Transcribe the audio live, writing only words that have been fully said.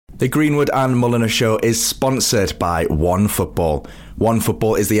The Greenwood and Mulliner Show is sponsored by OneFootball.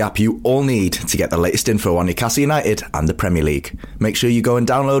 OneFootball is the app you all need to get the latest info on Newcastle United and the Premier League. Make sure you go and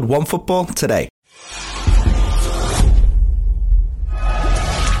download OneFootball today.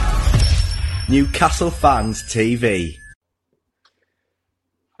 Newcastle Fans TV.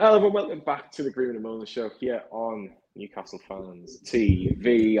 Hello everyone, welcome back to the Greenwood and Mulliner Show here on Newcastle Fans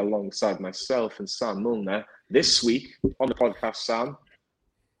TV alongside myself and Sam Mulliner. This week on the podcast, Sam,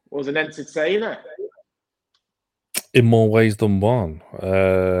 was an entertainer. In more ways than one,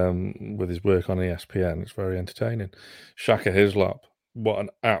 with his work on ESPN. It's very entertaining. Shaka Hislop. What an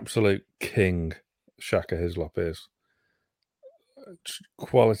absolute king Shaka Hislop is.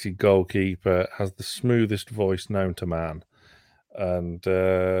 Quality goalkeeper, has the smoothest voice known to man. And,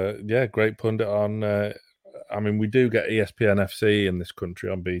 great pundit on... we do get ESPN FC in this country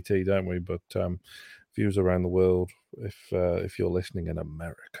on BT, don't we? But views around the world, if you're listening in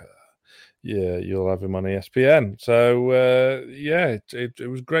America, yeah, you'll have him on ESPN. So, it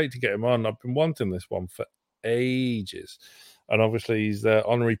was great to get him on. I've been wanting this one for ages. And obviously, he's the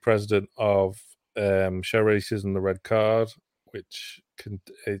honorary president of Show Racism, the Red Card, which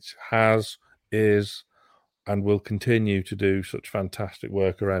is, and will continue to do such fantastic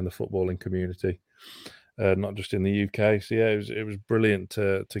work around the footballing community, not just in the UK. So, yeah, it was brilliant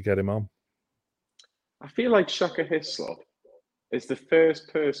to get him on. I feel like Shaka Hislop is the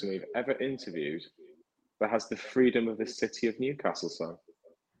first person we've ever interviewed that has the freedom of the city of Newcastle, Sam.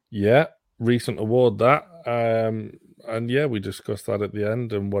 Yeah, recent award that. We discussed that at the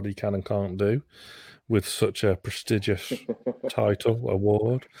end and what he can and can't do with such a prestigious title,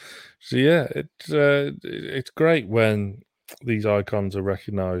 award. So, yeah, it's great when these icons are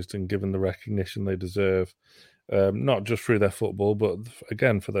recognised and given the recognition they deserve, not just through their football, but,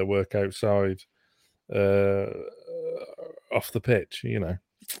 again, for their work outside off the pitch, and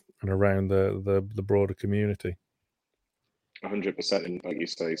around the broader community. 100%, and like you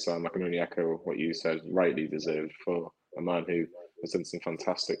say, Sam, I can only echo what you said, rightly deserved for a man who has done some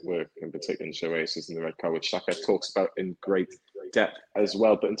fantastic work, in particular in Show Racism and the Red Card, which Shaka talks about in great depth as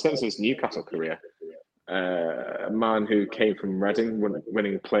well. But in terms of his Newcastle career, a man who came from Reading,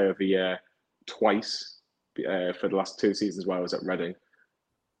 winning Player of the Year twice for the last 2 seasons while I was at Reading.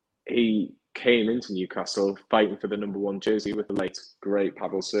 He came into Newcastle fighting for the number 1 jersey with the late, great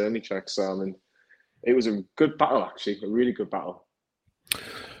Pavel Srnicek, Sam, and it was a good battle, actually, a really good battle.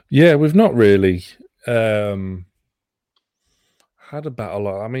 Yeah, we've not really had a battle.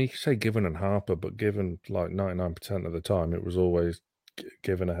 I mean, you could say Given and Harper, but Given, like 99% of the time, it was always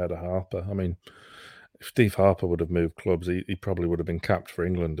Given ahead of Harper. I mean, if Steve Harper would have moved clubs, he probably would have been capped for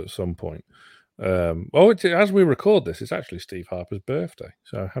England at some point. As we record this, it's actually Steve Harper's birthday.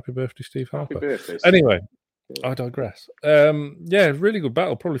 So happy birthday, Steve Harper. Happy birthday, Steve. Anyway, I digress. Really good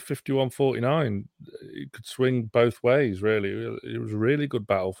battle, probably 51-49. It could swing both ways, really. It was a really good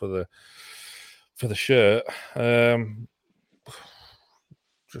battle for the shirt.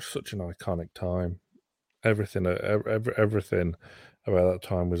 Just such an iconic time. Everything about that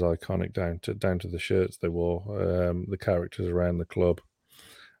time was iconic, down to the shirts they wore, the characters around the club.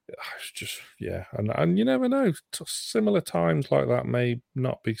 It's just, yeah, and you never know. Similar times like that may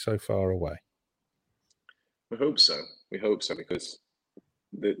not be so far away. We hope so, because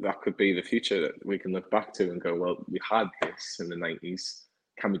that could be the future that we can look back to and go, well, we had this in the 90s.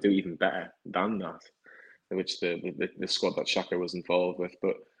 Can we do even better than that? Which the squad that Shaka was involved with.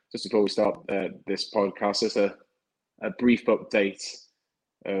 But just before we start this podcast, just a brief update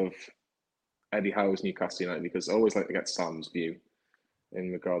of Eddie Howe's Newcastle United, because I always like to get Sam's view in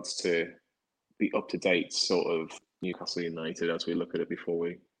regards to the up-to-date sort of Newcastle United as we look at it before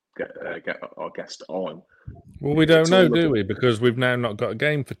we get our guest on. Well, we don't know, do we? Because we've now not got a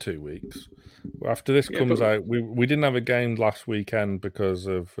game for 2 weeks. After this comes out, we didn't have a game last weekend because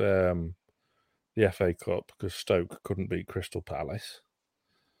of the FA Cup, because Stoke couldn't beat Crystal Palace.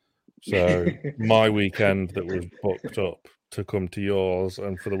 So my weekend that was booked up to come to yours,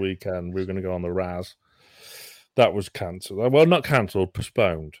 and for the weekend we were going to go on the Raz. That was cancelled. Well, not cancelled,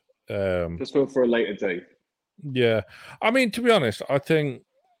 postponed. Postponed for a later date. Yeah. I mean, to be honest, I think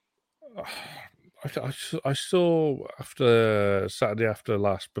I saw after Saturday after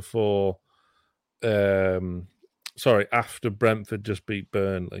last, after Brentford just beat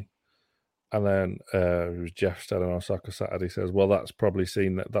Burnley. And then it was Jeff Stelling on Soccer Saturday says, well, that's probably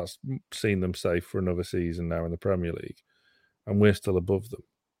seen them safe for another season now in the Premier League. And we're still above them.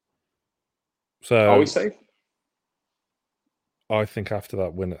 So are we safe? I think after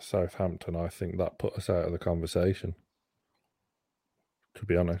that win at Southampton, I think that put us out of the conversation, to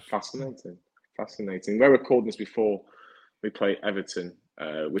be honest. Fascinating. We're recording this before we play Everton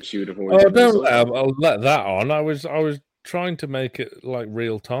which you would have always. Oh, don't I'll let that on. I was trying to make it like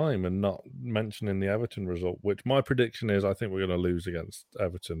real time and not mentioning the Everton result, which my prediction is I think we're going to lose against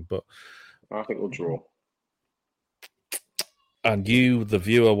Everton, but I think we'll draw. And you, the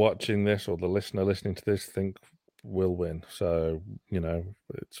viewer watching this or the listener listening to this, think we'll win. So,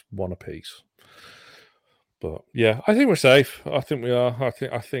 it's one apiece. But yeah, I think we're safe. I think we are.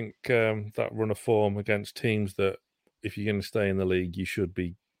 I think that run of form against teams that, if you're going to stay in the league, you should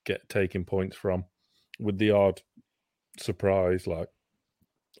be taking points from, with the odd surprise. Like,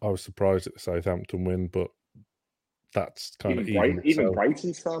 I was surprised at the Southampton win, but that's kind of even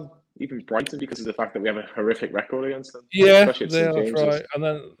Brighton, Sam. Even Brighton, because of the fact that we have a horrific record against them. Yeah, that's right. And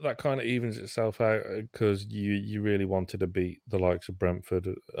then that kind of evens itself out because you really wanted to beat the likes of Brentford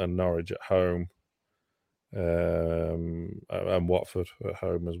and Norwich at home, and Watford at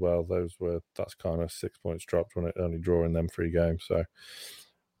home as well. That's kind of 6 points dropped when it only drawing them 3 games. So,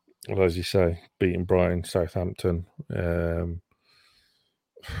 well, as you say, beating Brighton, Southampton,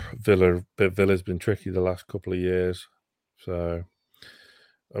 Villa's been tricky the last couple of years. So.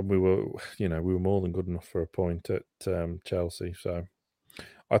 And we were more than good enough for a point at Chelsea. So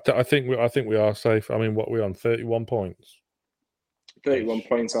I think we are safe. I mean, what are we on? 31 points. 31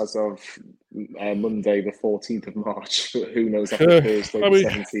 points as of Monday, the 14th of March. But who knows after Thursday, the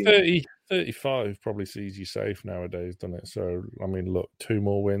 17th? 35 probably sees you safe nowadays, doesn't it? So I mean, look, 2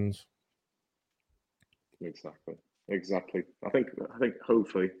 more wins. Exactly. I think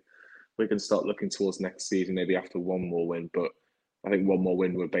hopefully we can start looking towards next season, maybe after 1 more win, but. I think 1 more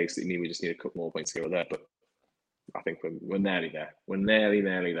win would basically mean we just need a couple more points here or there. But I think we're nearly there. We're nearly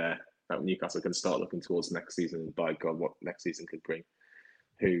there. That Newcastle can start looking towards next season. And by God, what next season could bring,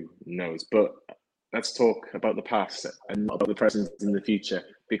 who knows? But let's talk about the past and not about the present in the future,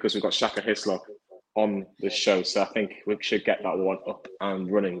 because we've got Shaka Hislop on the show. So I think we should get that one up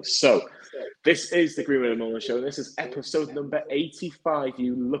and running. So this is the Greenwood and Mullin Show. This is episode number 85,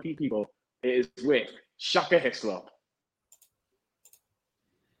 you lucky people. It is with Shaka Hislop.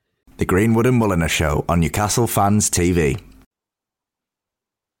 The Greenwood and Mulliner Show on Newcastle Fans TV.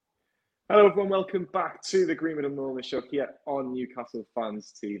 Hello everyone, welcome back to the Greenwood and Mulliner Show here on Newcastle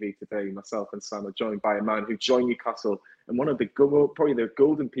Fans TV. Today, myself and Sam are joined by a man who joined Newcastle in one of the probably the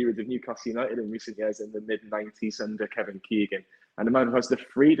golden periods of Newcastle United in recent years in the mid-90s under Kevin Keegan, and a man who has the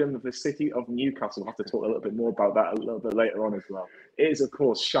freedom of the city of Newcastle. We'll have to talk a little bit more about that a little bit later on as well. It is, of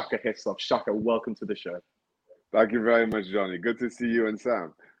course, Shaka Hislop. Shaka, welcome to the show. Thank you very much, Johnny. Good to see you and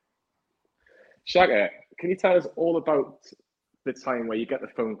Sam. Shaka, can you tell us all about the time where you get the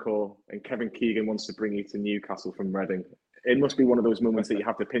phone call and Kevin Keegan wants to bring you to Newcastle from Reading? It must be one of those moments that you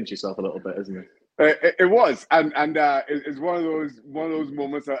have to pinch yourself a little bit, isn't it? It was, and it's one of those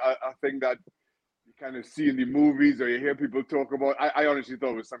moments I think that you kind of see in the movies or you hear people talk about. I honestly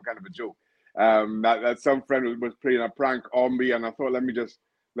thought it was some kind of a joke. That some friend was playing a prank on me, and I thought, let me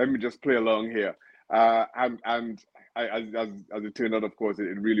just play along here. As it turned out, of course,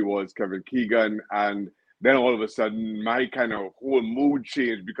 it really was Kevin Keegan. And then all of a sudden, my kind of whole mood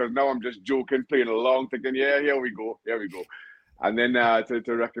changed, because now I'm just joking, playing along, thinking, yeah, here we go. And then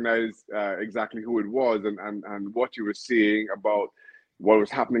to recognize exactly who it was and what you were saying about what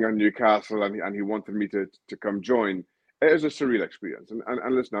was happening at Newcastle, and he wanted me to come join. It was a surreal experience.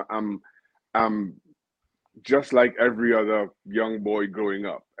 And listen, I'm just like every other young boy growing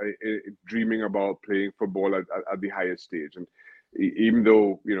up, dreaming about playing football at the highest stage. And even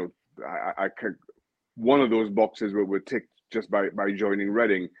though, I one of those boxes were ticked just by joining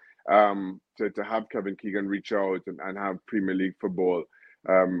Reading, to have Kevin Keegan reach out and have Premier League football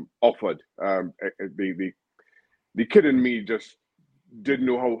offered, the kid in me just didn't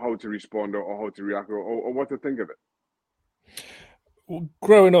know how to respond or how to react or what to think of it. Well,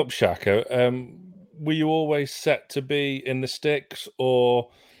 growing up, Shaka, were you always set to be in the sticks,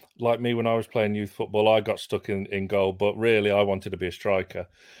 or like me when I was playing youth football, I got stuck in goal, but really I wanted to be a striker?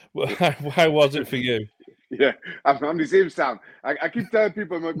 How was it for you? Yeah, I'm the same, Sam. I keep telling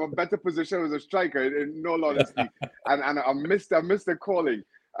people my better position was a striker, in all honesty, and I missed the calling.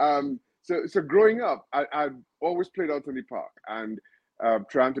 So growing up, I always played out in the park, and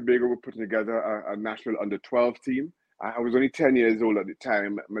Trinidad and Tobago were putting together a national under-12 team. I was only 10 years old at the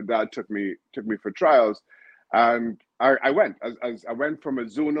time. My dad took me for trials, and I went. As I went from a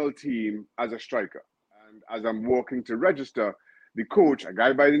zonal team as a striker. And as I'm walking to register, the coach, a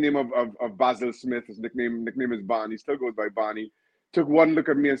guy by the name of Basil Smith, his nickname is Barney, still goes by Barney, took one look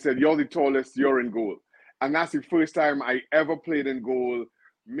at me and said, "You're the tallest, you're in goal." And that's the first time I ever played in goal,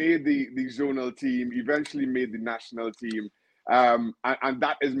 made the zonal team, eventually made the national team. And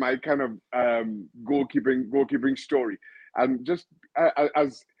that is my kind of goalkeeping story. And just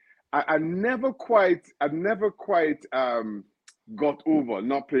as I never quite got over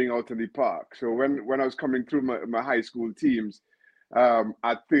not playing out in the park. So when I was coming through my high school teams,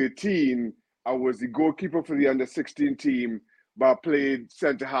 at 13, I was the goalkeeper for the under 16 team, but I played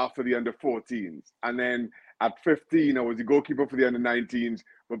centre half for the under 14s. And then at 15, I was the goalkeeper for the under 19s,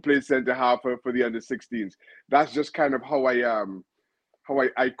 but played centre half for the under 16s. That's just kind of how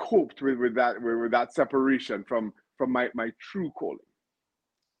I coped with that separation from my true calling.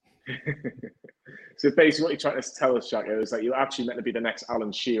 So basically, what you're trying to tell us, Shaka, is that you're actually meant to be the next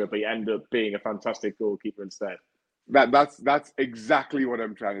Alan Shearer, but you end up being a fantastic goalkeeper instead. That's exactly what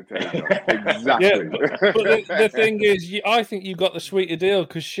I'm trying to tell you. Exactly. Yeah, but the thing is, I think you got the sweeter deal,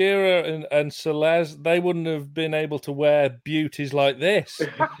 because Shearer and Celeste, they wouldn't have been able to wear beauties like this.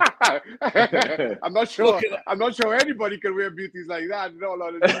 I'm not sure anybody can wear beauties like that. No,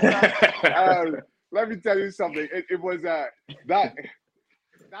 let me tell you something. It was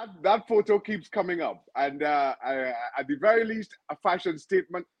that photo keeps coming up, and at the very least, a fashion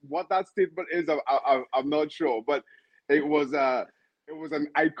statement. What that statement is, I'm not sure, but it was an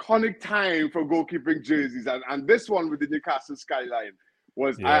iconic time for goalkeeping jerseys, and this one with the Newcastle skyline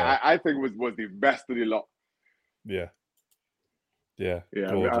was, I think was the best of the lot. Yeah.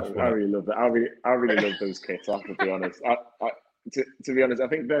 Gorgeous, I really love that. I really love those kits. I have to be honest. To be honest, I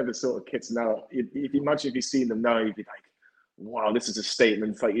think they're the sort of kits now. If you imagine if you've seen them now, you'd be like, wow, this is a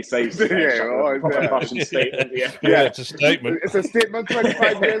statement, like you say. A fashion statement. Yeah, it's a statement. It's a statement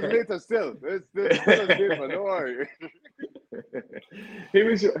 25 years later still. It's still a statement, don't worry. Who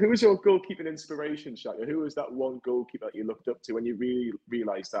was your goalkeeping inspiration, Shaka? Who was that one goalkeeper that you looked up to when you really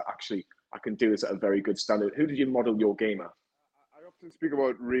realised that actually I can do this at a very good standard? Who did you model your game at? I often speak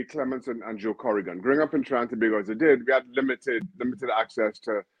about Ray Clements and Joe Corrigan. Growing up in Trinidad and Tobago as I did, we had limited access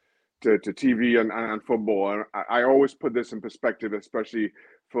to TV and football. And I always put this in perspective, especially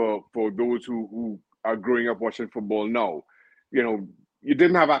for those who are growing up watching football now. You know, you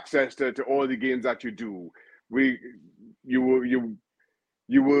didn't have access to all the games that you do. You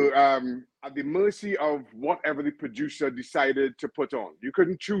were at the mercy of whatever the producer decided to put on. You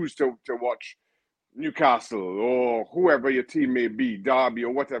couldn't choose to watch Newcastle or whoever your team may be, Derby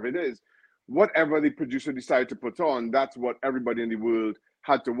or whatever it is. Whatever the producer decided to put on, that's what everybody in the world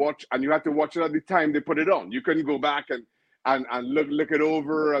had to watch, and you had to watch it at the time they put it on. You couldn't go back and look it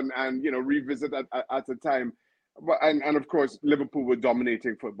over and revisit at the time. But and of course Liverpool were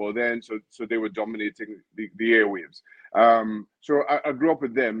dominating football then, so they were dominating the airwaves. So I grew up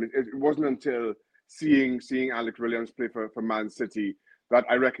with them. It wasn't until seeing Alex Williams play for Man City that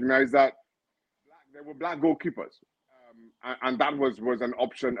I recognized that there were black goalkeepers, and that was an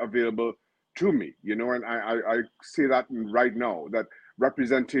option available to me. And I say that right now, that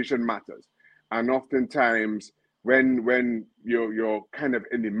representation matters. And oftentimes when you're kind of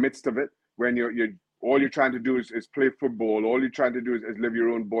in the midst of it, when you're all you're trying to do is play football, all you're trying to do is live your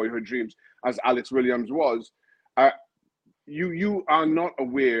own boyhood dreams, as Alex Williams was, you are not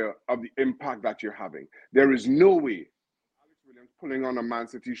aware of the impact that you're having. There is no way Alex Williams pulling on a Man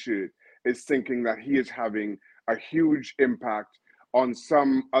City shirt is thinking that he is having a huge impact on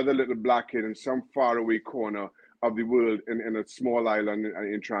some other little black kid in some faraway corner of the world in a small island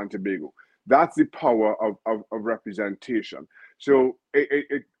in Trinidad and Tobago. That's the power of representation. So I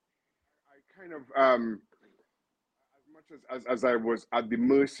kind of, as much as I was at the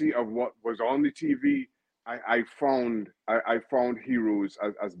mercy of what was on the TV, I found heroes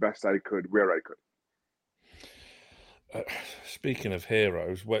as best I could where I could. Speaking of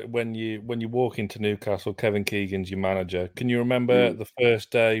heroes, when you walk into Newcastle, Kevin Keegan's your manager. Can you remember the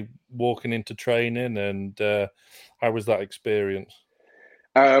first day walking into training, and how was that experience?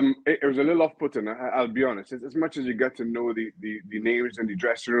 It was a little off-putting. I'll be honest. As much as you get to know the names in the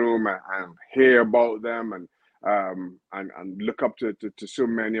dressing room and hear about them and look up to so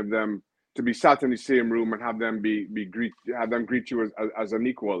many of them, to be sat in the same room and have them greet you as an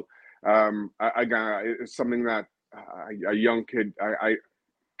equal, it's something that a young kid I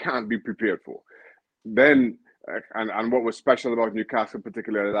can't be prepared for. Then and what was special about Newcastle,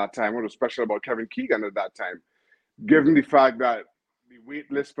 particularly at that time, what was special about Kevin Keegan at that time, given the fact that the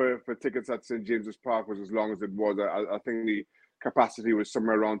wait list for tickets at St. James's Park was as long as it was. I think the capacity was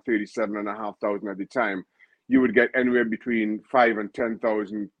somewhere around 37,500 at the time. You would get anywhere between 5,000 and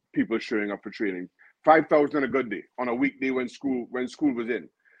 10,000 people showing up for training. 5,000 on a good day, on a weekday when school was in.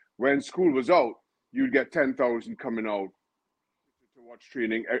 When school was out, you'd get 10,000 coming out to watch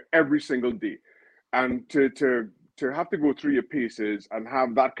training every single day. And to have to go through your paces and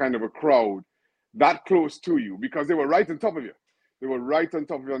have that kind of a crowd that close to you, because they were right on top of you. They were right on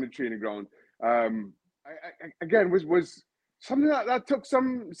top of you on the training ground. again was something that took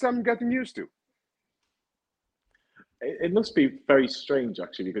some getting used to. It must be very strange,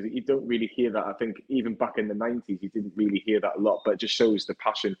 actually, because you don't really hear that. I think even back in the 90s, you didn't really hear that a lot, but it just shows the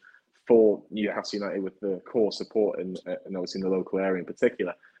passion for Newcastle United with the core support and obviously in the local area in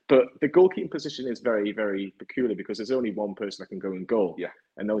particular. But the goalkeeping position is very, very peculiar because there's only one person that can go in goal. Yeah.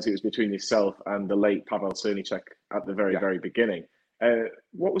 And obviously it was between yourself and the late Pavel Cernicek at the very, very beginning.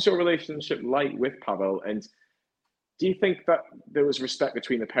 What was your relationship like with Pavel? And do you think that there was respect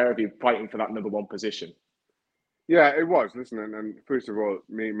between the pair of you fighting for that number one position? Yeah, it was. Listen, and first of all,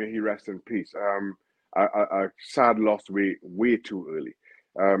 may he rest in peace. A sad loss way too early.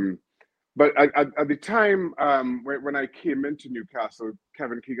 But at the time when I came into Newcastle,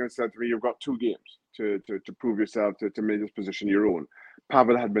 Kevin Keegan said to me, "You've got 2 games to prove yourself, to make this position your own."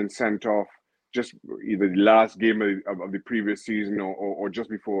 Pavel had been sent off just either the last game of the previous season or just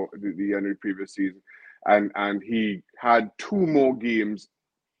before the end of the previous season, and he had 2 more games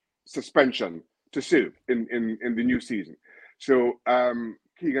suspension to serve in the new season. So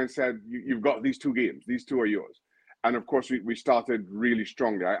Keegan said, "You've got these 2 games. These 2 are yours." And of course, we started really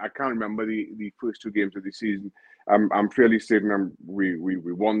strongly. I can't remember the first 2 games of the season. I'm fairly certain we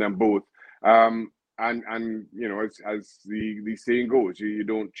won them both. And you know, as the saying goes, you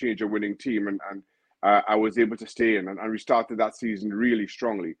don't change a winning team. And I was able to stay in, and we started that season really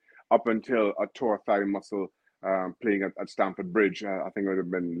strongly up until a tore thigh muscle playing at Stamford Bridge. I think it would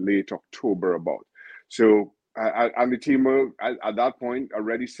have been late October about. So and the team were at that point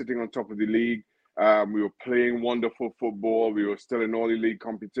already sitting on top of the league. We were playing wonderful football. We were still in all the league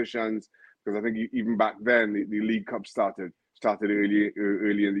competitions because I think even back then the League Cup started early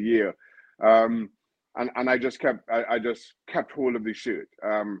in the year, and I just kept hold of the shirt.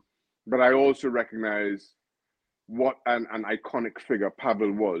 But I also recognize what an iconic figure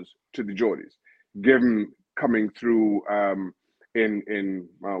Pavel was to the Geordies, given coming through in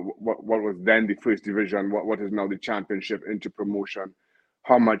what was then the first division, what is now the championship, into promotion,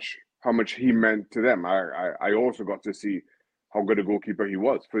 how much he meant to them. I also got to see how good a goalkeeper he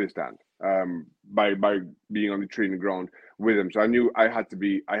was firsthand by being on the training ground with him. So I knew I had to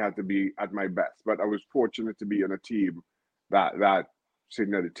be at my best. But I was fortunate to be on a team that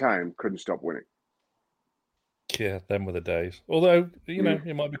sitting at the time couldn't stop winning. Yeah, them were the days. Although, you know,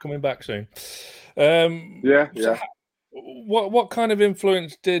 it might be coming back soon. Yeah. So what kind of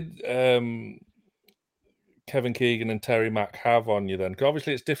influence did Kevin Keegan and Terry Mack have on you then? Because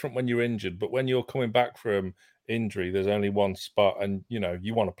obviously it's different when you're injured, but when you're coming back from injury, there's only one spot and, you know,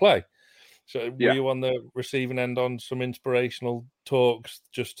 you want to play. So were you on the receiving end on some inspirational talks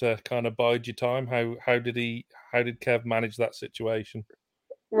just to kind of bide your time? How did Kev manage that situation?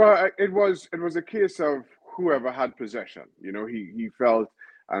 Well, it was a case of whoever had possession. You know, he felt,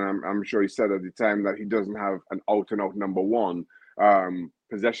 and I'm sure he said at the time, that he doesn't have an out and out number one.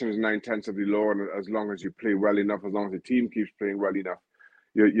 Possession is 9/10 of the law, and as long as you play well enough, as long as the team keeps playing well enough,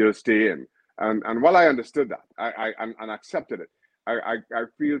 you'll stay in. And while I understood that, I accepted it, I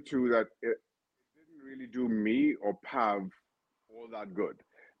feel too that it didn't really do me or Pav all that good,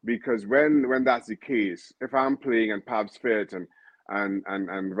 because when that's the case, if I'm playing and Pav's fit and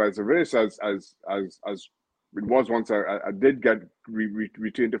vice versa, as it was once I did get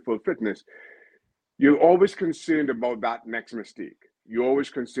returned to full fitness, you're always concerned about that next mistake. You're always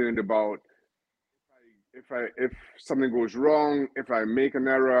concerned about if something goes wrong, if I make an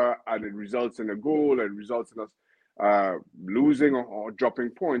error and it results in a goal, and it results in us losing or dropping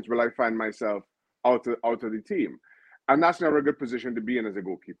points, will I find myself out of the team? And that's never a good position to be in as a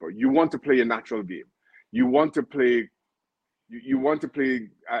goalkeeper. You want to play a natural game. You want to play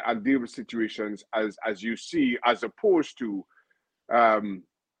and deal with situations as you see, as opposed to dealing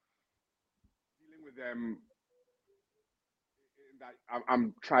with them that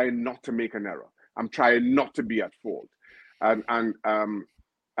I'm trying not to make an error. I'm trying not to be at fault. And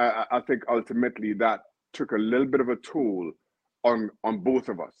I think ultimately that took a little bit of a toll on both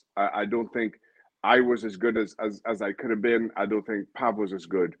of us. I don't think I was as good as I could have been. I don't think Pav was as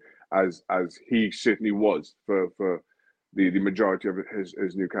good as he certainly was for the majority of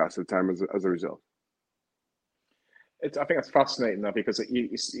his Newcastle time as a result. I think that's fascinating, though, because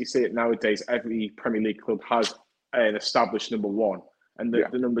you see it nowadays. Every Premier League club has an established number one, and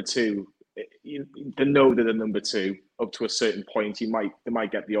the number two. They know they're the number two up to a certain point. They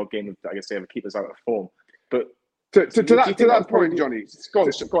might get the odd game of, I guess, they have keepers out of form. But to that point, Johnny, go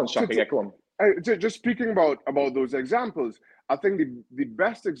on, Shaka. Go on. Just speaking about those examples, I think the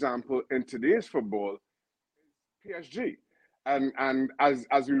best example in today's football is PSG, and as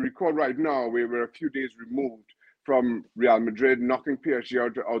we record right now, we're a few days removed from Real Madrid knocking PSG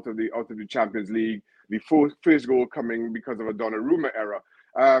out of the Champions League, the first goal coming because of a Donnarumma error.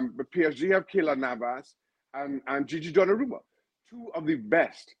 But PSG have Keylor Navas and Gigi Donnarumma, two of the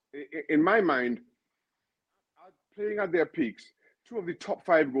best, in my mind, playing at their peaks, two of the top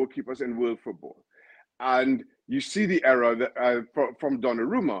 5 goalkeepers in world football. And you see the error that, from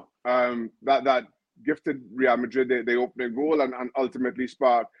Donnarumma that gifted Real Madrid they opening goal and ultimately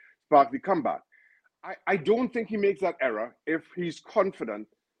spark the comeback. I don't think he makes that error if he's confident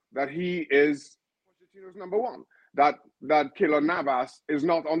that he is Pochettino's number one, that Keylor Navas is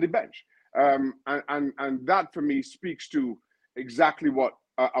not on the bench. And that for me speaks to exactly what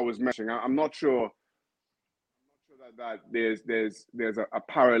I was mentioning. I'm not sure that there's a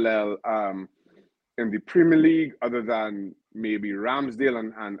parallel in the Premier League other than maybe Ramsdale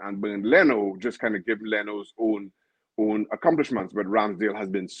and Bernd Leno, just kind of give Leno's own accomplishments. But Ramsdale has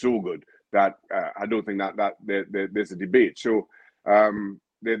been so good that I don't think that there's a debate. So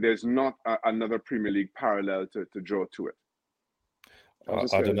there's not another Premier League parallel to draw to it.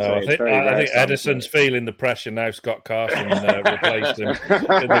 I don't know. I think Edison's feeling the pressure now. Scott Carson replaced him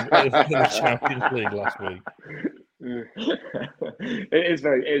in the Champions League last week. It is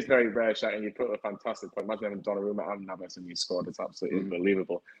very rare, Shaq, and you put a fantastic point. Imagine having Donnarumma and Navas and you scored. It's absolutely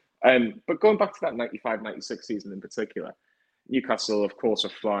unbelievable. But going back to that 95-96 season in particular, Newcastle, of course, are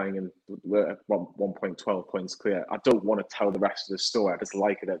flying and we're at 1 point, 12 points clear. I don't want to tell the rest of the story. I just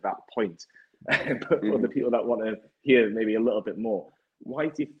like it at that point. But for the people that want to hear maybe a little bit more, why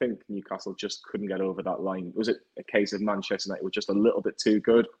do you think Newcastle just couldn't get over that line? Was it a case of Manchester United were just a little bit too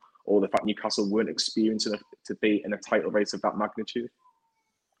good, or the fact Newcastle weren't experienced enough to be in a title race of that magnitude?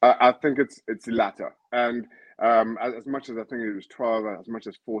 I think it's the latter. And as much as I think it was 12, as much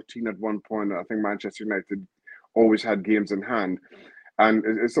as 14 at one point, I think Manchester United always had games in hand. And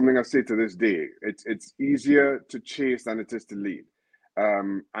it's something I say to this day. It's easier to chase than it is to lead.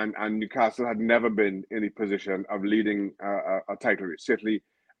 And Newcastle had never been in a position of leading a title race, certainly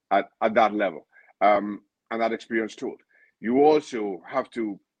at that level. And that experience told. You also have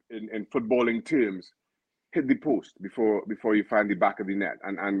to, in footballing terms, hit the post before you find the back of the net.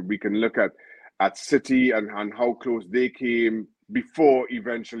 And we can look at City and how close they came before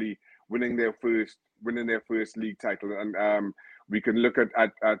eventually winning their first league title. And we can look at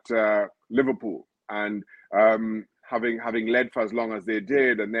Liverpool and having led for as long as they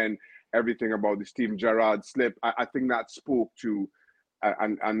did, and then everything about the Steven Gerrard slip. I think that spoke to,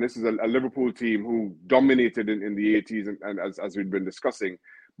 and this is a Liverpool team who dominated in the 80s, and as we've been discussing,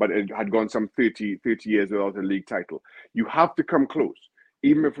 but it had gone some 30 years without a league title. You have to come close.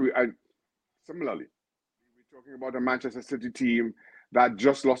 Even if similarly, we're talking about a Manchester City team that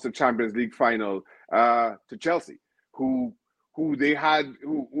just lost the Champions League final to Chelsea, who they had,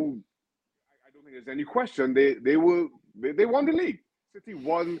 who I don't think there's any question, they won the league.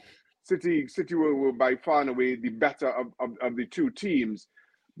 City were by far and away the better of the two teams,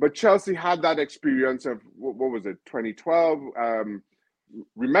 but Chelsea had that experience of what was it, 2012.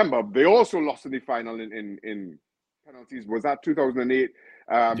 Remember, they also lost in the final in penalties. Was that 2008?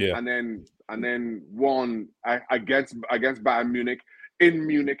 Yeah. And then won against Bayern Munich in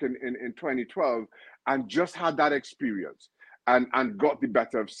Munich in 2012, and just had that experience and got the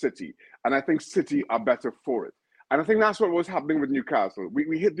better of City. And I think City are better for it. And I think that's what was happening with Newcastle.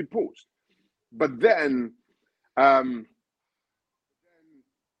 We hit the post, but then United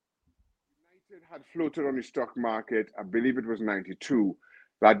had floated on the stock market. I believe it was 92.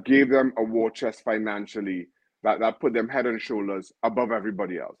 That gave them a war chest financially. That put them head and shoulders above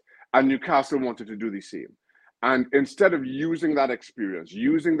everybody else. And Newcastle wanted to do the same. And instead of using that experience,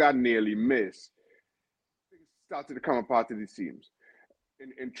 using that nearly miss, things started to come apart at the seams.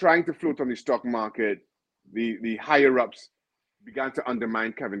 In trying to float on the stock market, the higher-ups began to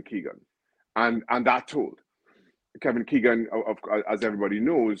undermine Kevin Keegan. And that told. Kevin Keegan, as everybody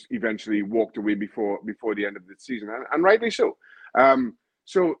knows, eventually walked away before the end of the season, and rightly so.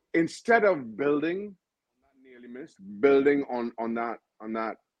 So instead of building building on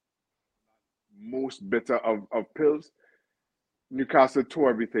that most bitter of pills, Newcastle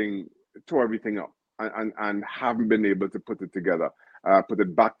tore everything up and haven't been able to put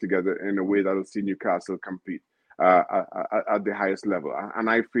it back together in a way that'll see Newcastle compete at the highest level. And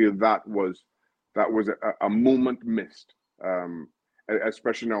I feel that was a moment missed,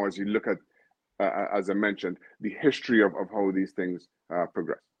 especially now as you look at, as I mentioned, the history of how these things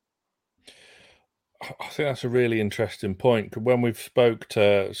progress. I think that's a really interesting point. When we've spoke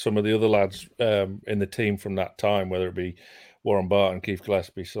to some of the other lads in the team from that time, whether it be Warren Barton, Keith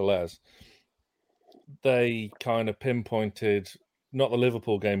Gillespie, Solez, they kind of pinpointed not the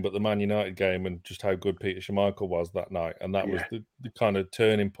Liverpool game, but the Man United game and just how good Peter Schmeichel was that night. And that was the kind of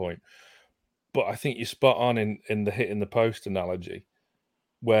turning point. But I think you're spot on in the hitting the post analogy.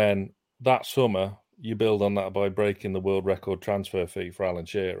 When that summer you build on that by breaking the world record transfer fee for Alan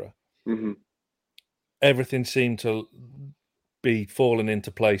Shearer. Mm-hmm. Everything seemed to be falling into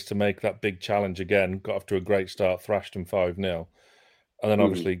place to make that big challenge again. Got off to a great start, thrashed them 5-0. And then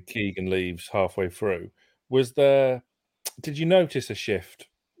obviously Keegan leaves halfway through. Did you notice a shift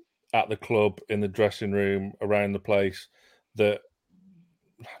at the club, in the dressing room, around the place, that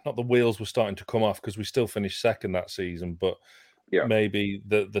not the wheels were starting to come off, because we still finished second that season, but maybe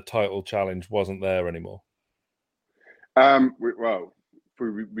the title challenge wasn't there anymore?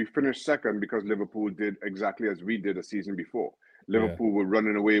 We finished second because Liverpool did exactly as we did a season before. Liverpool were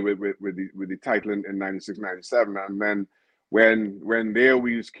running away with the title in 96, 97, and then when their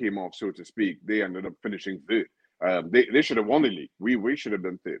wheels came off, so to speak, they ended up finishing third. They should have won the league. We should have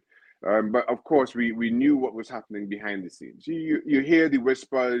been third. But of course, we knew what was happening behind the scenes. You hear the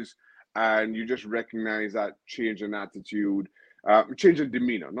whispers, and you just recognize that change in attitude, change in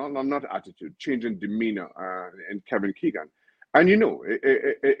demeanor, not attitude, change in demeanor in Kevin Keegan. And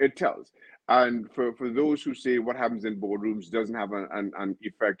it tells. And for those who say what happens in boardrooms doesn't have an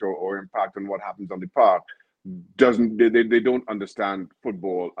effect or impact on what happens on the park, they don't understand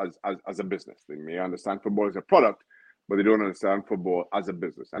football as a business. They may understand football as a product, but they don't understand football as a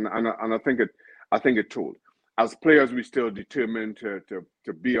business. And I think it told. As players, we still determined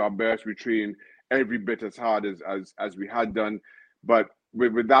to be our best. We train every bit as hard as we had done, but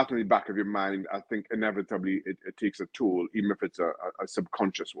with that in the back of your mind, I think inevitably it takes a toll, even if it's a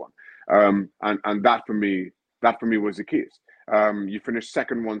subconscious one. And that for me was the case. You finished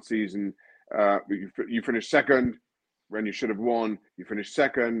second one season. You finished second when you should have won. You finished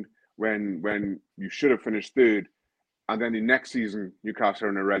second when you should have finished third. And then the next season, Newcastle are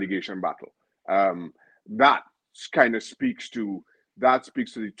in a relegation battle. That kind of speaks to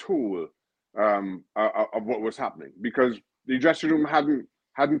the toll of what was happening, because the dressing room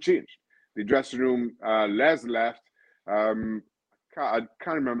hadn't changed. The dressing room, Les left. I can't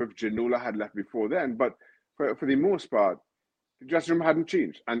remember if Ginola had left before then, but for the most part, the dressing room hadn't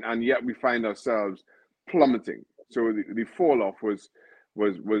changed, and yet we find ourselves plummeting. So the fall off was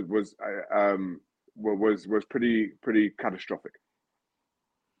pretty catastrophic.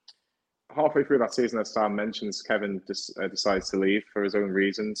 Halfway through that season, as Sam mentions, Kevin decides to leave for his own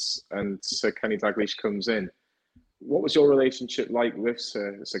reasons, and Sir Kenny Dalglish comes in. What was your relationship like with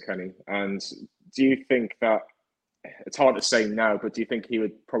Sir Kenny? And do you think that, it's hard to say now, but do you think he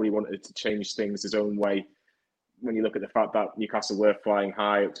would probably wanted to change things his own way when you look at the fact that Newcastle were flying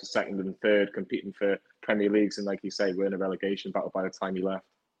high up to second and third, competing for Premier Leagues, and like you say, we're in a relegation battle by the time he left?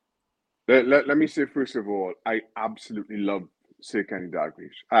 Let me say, first of all, I absolutely love Sir Kenny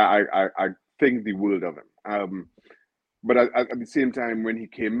Dalglish. I think the world of him. But at the same time, when he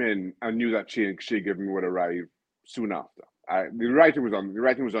came in, I knew that Shea Given would arrive soon after. The writing was on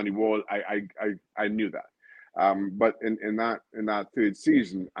the wall. I knew that. But in that third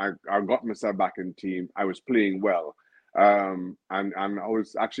season, I got myself back in the team. I was playing well, and I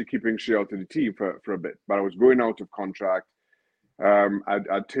was actually keeping Shea out of the team for a bit. But I was going out of contract.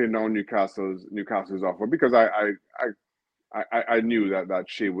 I turned down Newcastle's offer because I knew that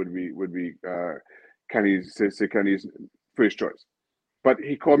Shea would be Kenny's first choice. But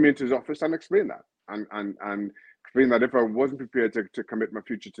he called me into his office and explained that, and explained that if I wasn't prepared to commit my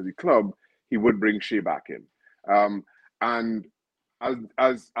future to the club, he would bring Shea back in. And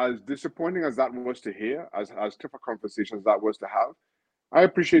as disappointing as that was to hear, as tough a conversation as that was to have, I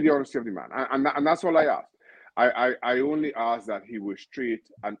appreciate the honesty of the man, and that's all I asked. I only asked that he was straight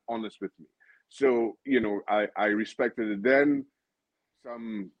and honest with me. So, I respected it then.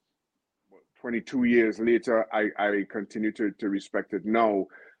 Some 22 years later, I continue to respect it now,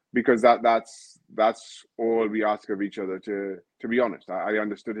 because that's all we ask of each other, to be honest. I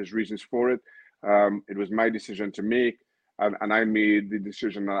understood his reasons for it. It was my decision to make, and I made the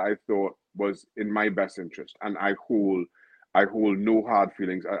decision that I thought was in my best interest. And I hold no hard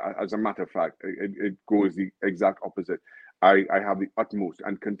feelings. As a matter of fact, it goes the exact opposite. I have the utmost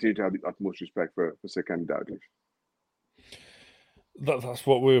and continue to have the utmost respect for Sir Kenny Dalglish. That's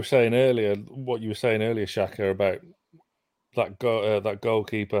what we were saying earlier. What you were saying earlier, Shaka, about that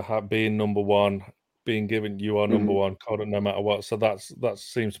goalkeeper being number one, being given you are number one, no matter what. So that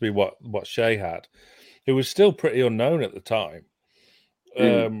seems to be what Shea had. It was still pretty unknown at the time.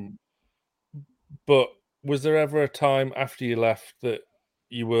 But was there ever a time after you left that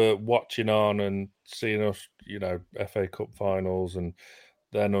you were watching on and seeing us, FA Cup finals and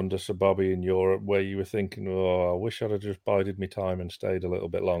then under Sir Bobby in Europe, where you were thinking, oh, I wish I'd have just bided my time and stayed a little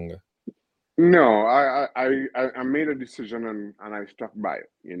bit longer? No, I made a decision and I stuck by it,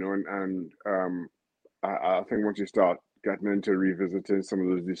 and I think once you start getting into revisiting some of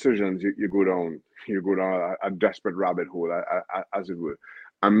those decisions, you go down a desperate rabbit hole, as it were.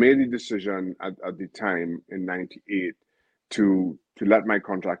 I made the decision at the time in '98 to let my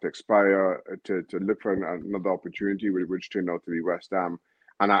contract expire, to look for another opportunity, which turned out to be West Ham,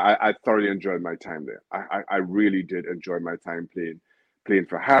 and I thoroughly enjoyed my time there. I really did enjoy my time playing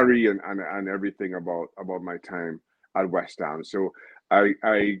for Harry and everything about my time at West Ham. So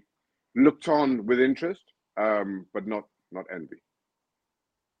I looked on with interest, but not envy.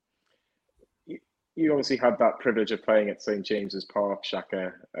 You obviously had that privilege of playing at St James's Park,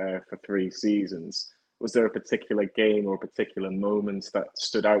 Shaka, for 3 seasons. Was there a particular game or a particular moment that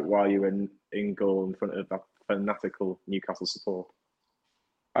stood out while you were in goal in front of that fanatical Newcastle support?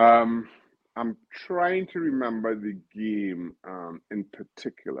 Um, I'm trying to remember the game in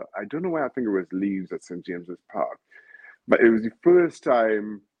particular. I don't know why I think it was Leeds at St James's Park, but it was the first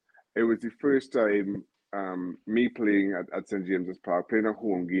time. It was the first time me playing at St James's Park, playing a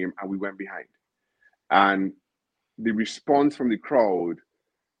home game, and we went behind. And the response from the crowd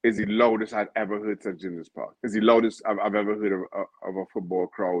is the loudest I've ever heard St James's Park. It's the loudest I've ever heard of a football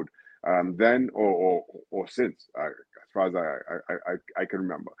crowd, then or since, as far as I can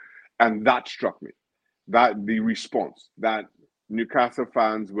remember. And that struck me. That the response that Newcastle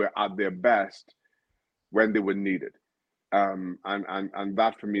fans were at their best when they were needed. And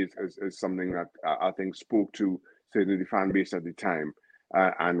that for me is something that I think spoke to certainly the fan base at the time,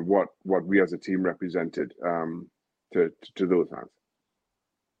 and what we as a team represented to those fans.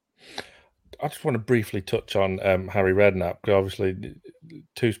 I just want to briefly touch on Harry Redknapp, because obviously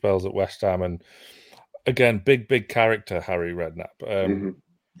 2 spells at West Ham, and again, big character, Harry Redknapp.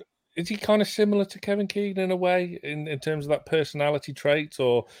 Is he kind of similar to Kevin Keegan in a way, in terms of that personality trait,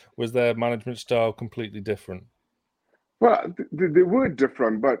 or was their management style completely different? Well, they were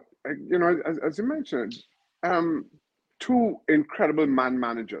different, but as you mentioned, 2 incredible man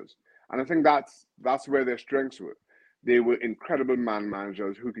managers, and I think that's where their strengths were. They were incredible man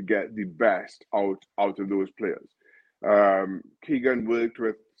managers who could get the best out of those players. Keegan worked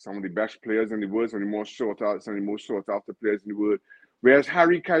with some of the best players in the world, some of the most sought after players in the world, whereas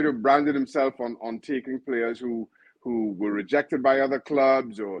Harry kind of branded himself on taking players who were rejected by other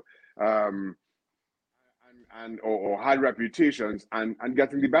clubs or had reputations and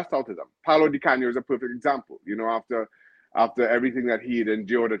getting the best out of them. Paolo Di Canio is a perfect example. After everything that he had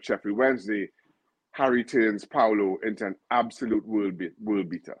endured at Sheffield Wednesday, Harry turns Paolo into an absolute world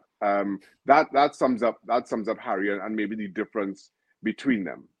beater. That sums up Harry and maybe the difference between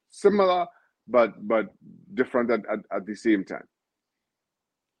them. Similar, but different at the same time.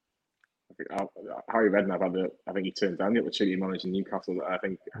 Harry Redknapp I think he turned down the opportunity to manage Newcastle. I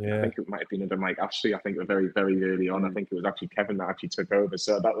think it might have been under Mike Ashley. I think very, very early on. I think it was actually Kevin that actually took over.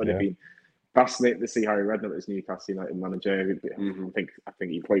 So that would have been fascinating to see Harry Redknapp as Newcastle United manager. I think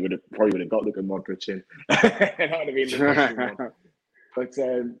he probably would have got Luka Modric in. That would have been the one. But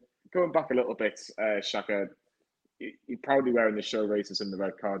going back a little bit, Shaka, you're proudly wearing the show races and the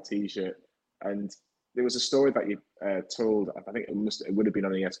red card T-shirt, and there was a story that you told. I think it would have been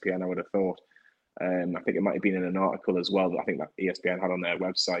on ESPN. I would have thought. I think it might have been in an article as well that I think that ESPN had on their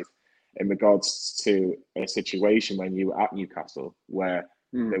website in regards to a situation when you were at Newcastle where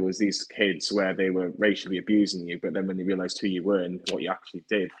there was these kids where they were racially abusing you, but then when they realised who you were and what you actually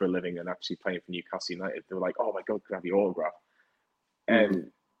did for a living and actually playing for Newcastle United, they were like, "Oh my God, could I have your autograph?"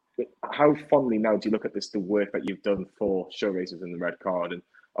 How fondly now do you look at the work that you've done for show races and the red card? And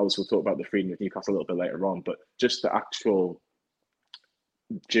obviously, we'll talk about the freedom of Newcastle a little bit later on, but just the actual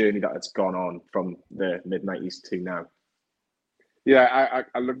journey that has gone on from the mid-90s to now. Yeah,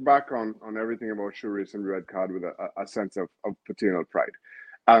 I look back on everything about show race and red card with a sense of paternal pride.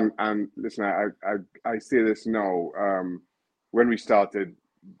 And listen, I say this now. When we started,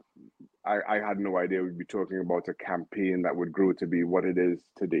 I had no idea we'd be talking about a campaign that would grow to be what it is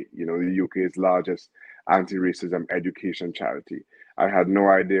today. The UK's largest anti-racism education charity. I had no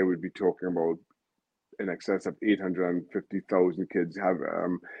idea we'd be talking about in excess of 850,000 kids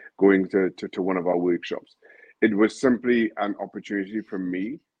going to one of our workshops. It was simply an opportunity for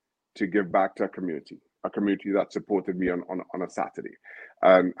me to give back to a community that supported me on a Saturday.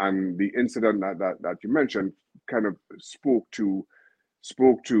 And the incident that you mentioned kind of spoke to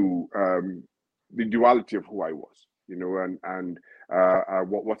the duality of who I was, and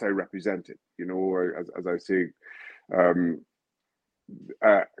what I represented, as I say,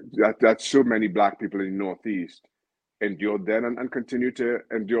 that so many Black people in the Northeast endured then and continue to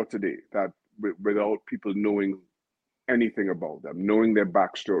endure today, that without people knowing anything about them, knowing their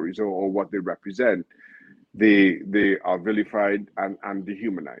backstories or what they represent, they are vilified and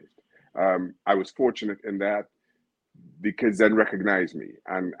dehumanized. I was fortunate in that the kids then recognized me,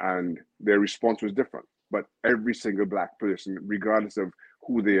 and their response was different. But every single black person, regardless of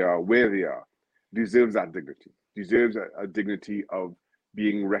who they are, where they are, deserves that dignity, deserves a dignity of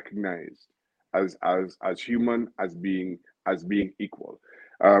being recognized as human, as being equal.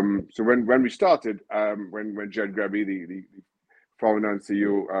 So when we started, when Jed Grabby, the founder and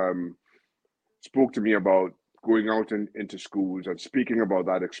CEO, spoke to me about going out into schools and speaking about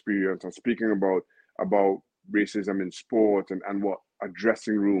that experience and speaking about racism in sport and what a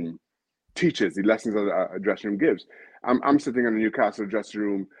dressing room teaches, the lessons that a dressing room gives. I'm sitting in the Newcastle dressing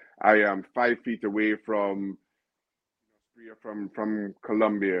room. I am 5 feet away from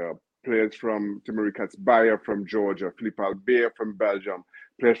Colombia, players from Timori Bayer from Georgia, Philippe Albert from Belgium,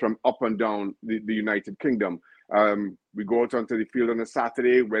 players from up and down the United Kingdom. We go out onto the field on a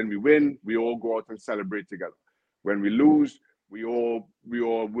Saturday. When we win, we all go out and celebrate together. When we lose, we all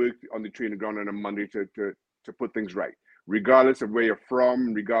work on the training ground on a Monday to put things right, regardless of where you're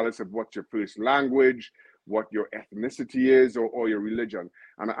from, regardless of what your first language, what your ethnicity is, or your religion.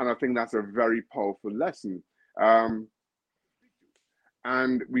 And I think that's a very powerful lesson.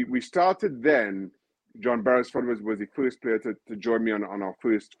 And we started then. John Beresford was the first player to join me on our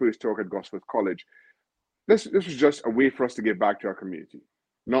first talk at Gosforth College. This was just a way for us to get back to our community.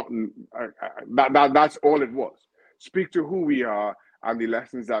 Not that's all it was. Speak to who we are and the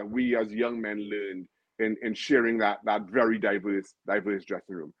lessons that we as young men learned in sharing that very diverse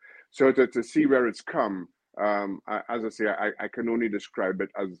dressing room. So to see where it's come, as I say, I can only describe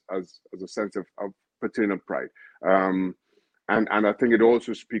it as a sense of paternal pride. And I think it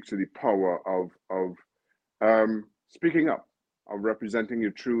also speaks to the power of speaking up, of representing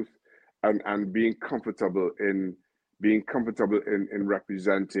your truth, and being comfortable in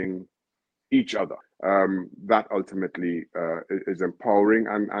representing each other. That ultimately is empowering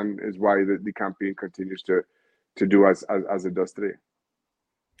and is why the campaign continues to do as it does today.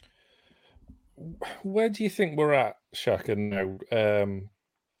 Where do you think we're at, Shaka, now,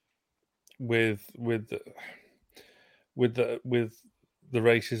 with the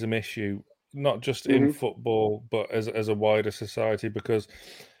racism issue, not just in football, but as a wider society? Because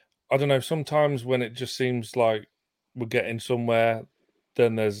I don't know, sometimes when it just seems like we're getting somewhere,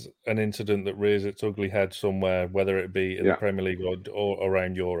 then there's an incident that rears its ugly head somewhere, whether it be in the Premier League or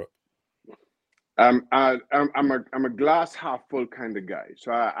around Europe. I'm a glass half full kind of guy,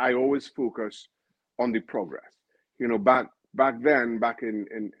 so I always focus on the progress. You know, back then, back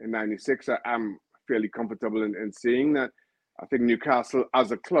in '96, I'm fairly comfortable in saying that I think Newcastle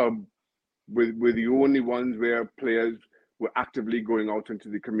as a club were the only ones where players were actively going out into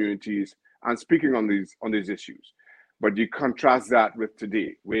the communities and speaking on these issues. But you contrast that with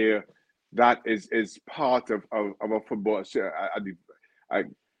today, where that is part of a football.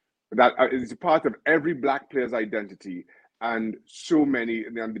 That is part of every black player's identity, and so many,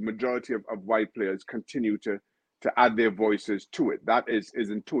 and the majority of white players continue to add their voices to it. That is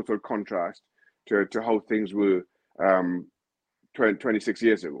in total contrast to how things were 26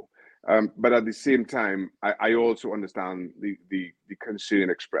 years ago. But at the same time, I also understand the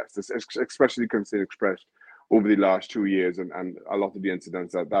concern expressed, especially concern expressed over the last 2 years and a lot of the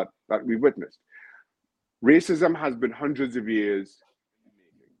incidents that we witnessed. Racism has been hundreds of years,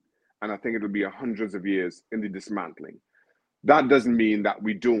 and I think it'll be hundreds of years in the dismantling. That doesn't mean that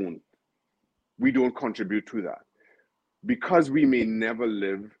we don't contribute to that. Because we may never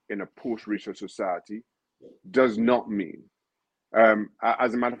live in a post-racial society does not mean,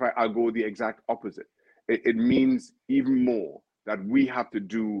 as a matter of fact, I'll go the exact opposite. It means even more that we have to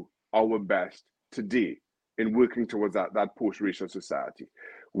do our best today in working towards that post-racial society.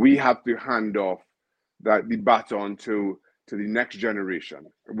 We have to hand off the baton to the next generation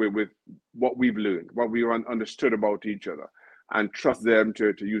with what we've learned, what we understood about each other, and trust them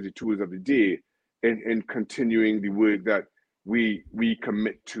to use the tools of the day in continuing the work that we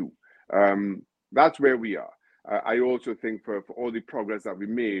commit to. That's where we are. I also think for all the progress that we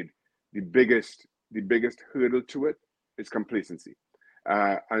made, the biggest hurdle to it is complacency.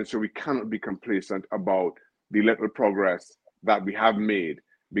 And so we cannot be complacent about the little progress that we have made,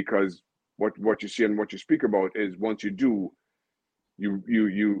 because what you see and what you speak about is once you do,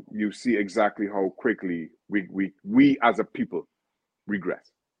 you see exactly how quickly we as a people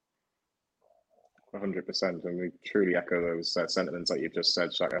regress. 100%, and we truly echo those sentiments that you've just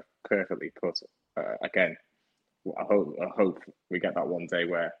said, Shaka. Perfectly put. Again, I hope we get that one day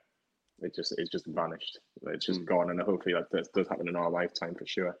where it's just vanished. It's just gone, and hopefully that does happen in our lifetime for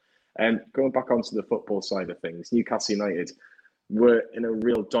sure. And going back onto the football side of things, Newcastle United were in a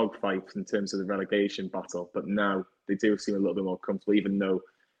real dogfight in terms of the relegation battle, but now they do seem a little bit more comfortable, even though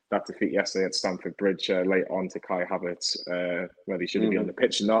that defeat yesterday at Stamford Bridge late on to Kai Havertz, whether he should be on the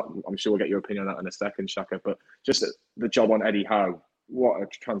pitch or not. I'm sure we'll get your opinion on that in a second, Shaka. But just the job on Eddie Howe, what a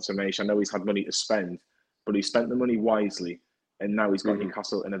transformation. I know he's had money to spend, but he spent the money wisely. And now he's got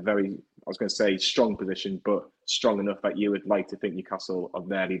Newcastle in a very, I was going to say, strong position, but strong enough that you would like to think Newcastle are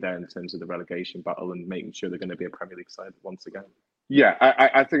nearly there in terms of the relegation battle and making sure they're going to be a Premier League side once again. Yeah,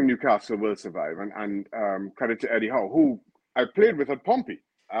 I think Newcastle will survive. And credit to Eddie Howe, who I played with at Pompey.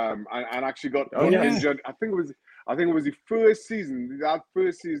 And actually got injured. I think it was the first season. That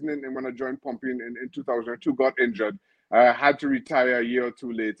first season, when I joined Pompey in 2002, got injured. Had to retire a year or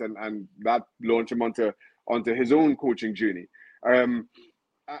two later, and that launched him onto his own coaching journey. And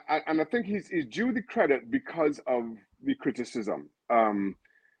I think he's due the credit because of the criticism.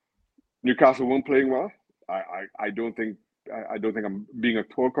 Newcastle weren't playing well. I don't think I'm being at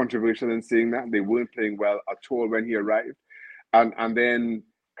all controversial in saying that they weren't playing well at all when he arrived, and then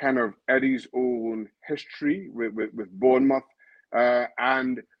kind of Eddie's own history with Bournemouth,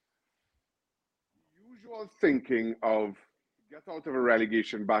 and usual thinking of get out of a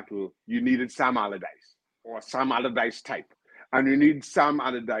relegation battle, you needed Sam Allardyce or Sam Allardyce type, and you need Sam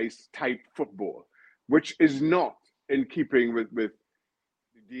Allardyce type football, which is not in keeping with the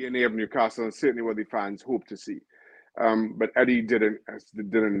DNA of Newcastle and certainly what the fans hope to see. But Eddie did an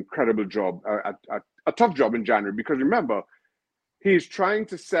incredible job, a tough job in January, because remember, he's trying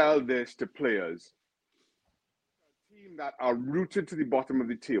to sell this to players, a team that are rooted to the bottom of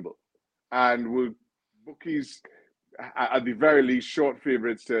the table, and will bookies at the very least short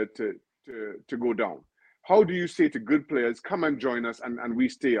favourites to go down. How do you say to good players, come and join us, and we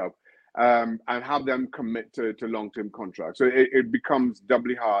stay up, and have them commit to long-term contracts? So it becomes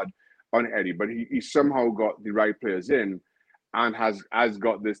doubly hard on Eddie, but he somehow got the right players in, and has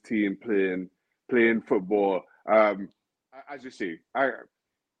got this team playing football. As you say, I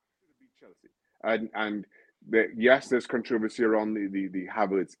beat Chelsea, and yes, there's controversy around the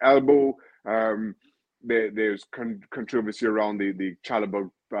Havertz elbow. There's controversy around the Chalobah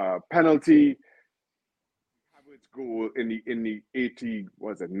penalty. Havertz goal in the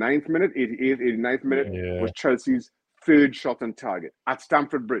 89th minute, 89th minute was Chelsea's third shot on target at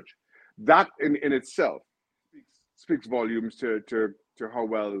Stamford Bridge. That in itself speaks volumes to how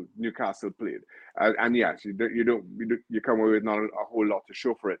well Newcastle played, and yes, you come away with not a whole lot to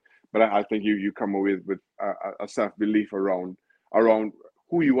show for it, but I think you come away with a self-belief around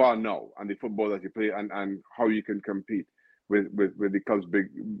who you are now and the football that you play, and how you can compete with the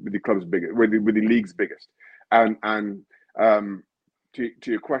league's biggest. And to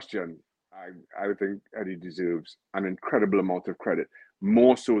your question, I think Eddie deserves an incredible amount of credit,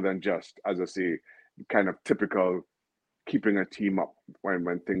 more so than just, as I say, kind of typical keeping a team up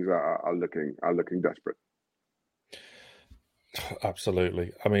when things are looking desperate.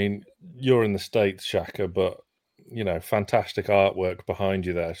 Absolutely. I mean, you're in the States, Shaka, but fantastic artwork behind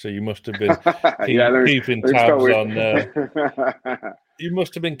you there. So you must have been keeping tabs on. You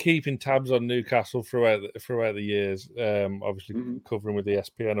must have been keeping tabs on Newcastle throughout the years. Obviously covering with the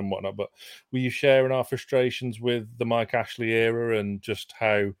ESPN and whatnot. But were you sharing our frustrations with the Mike Ashley era, and just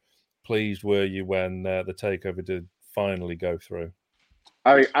how pleased were you when the takeover did finally go through?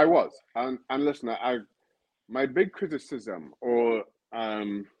 I was, and listen, my big criticism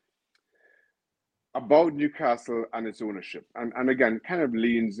about Newcastle and its ownership, and again, kind of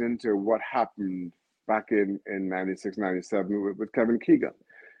leans into what happened back in 96, 97 with Kevin Keegan.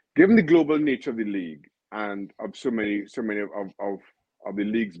 Given the global nature of the league and of so many of the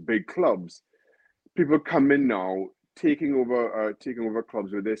league's big clubs, people come in now taking over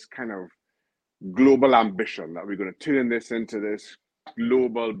clubs with this kind of global ambition that we're going to turn this into this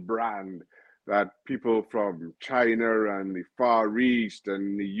global brand that people from China and the Far East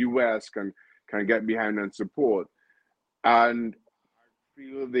and the US can get behind and support. And I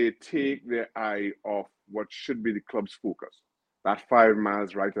feel they take their eye off what should be the club's focus, that 5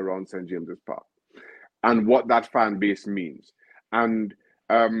 miles right around St. James's Park, and what that fan base means. And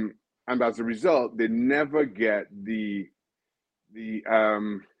as a result, they never get the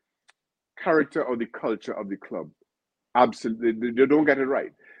character or the culture of the club. Absolutely, they don't get it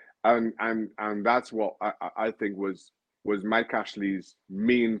right. And that's what I think was Mike Ashley's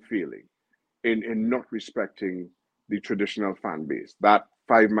main feeling in not respecting the traditional fan base, that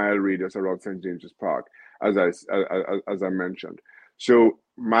 5 mile radius around St. James's Park, as I mentioned. So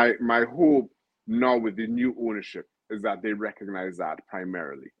my hope now with the new ownership is that they recognize that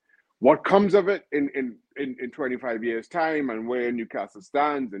primarily. What comes of it in 25 years' time and where Newcastle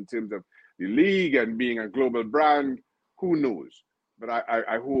stands in terms of the league and being a global brand, who knows? But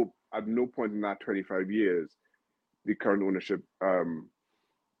I hope at no point in that 25 years, the current ownership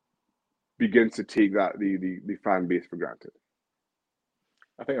begins to take that the fan base for granted.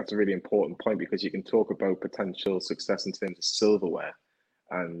 I think that's a really important point, because you can talk about potential success in terms of silverware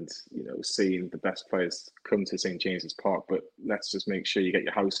and, you know, seeing the best players come to St James's Park, but let's just make sure you get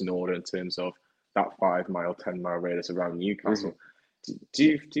your house in order in terms of that 5 mile, 10 mile radius around Newcastle.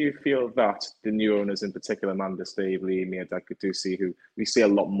 Do you feel that the new owners, in particular Amanda Staveley, Mia Dagdusi, who we see a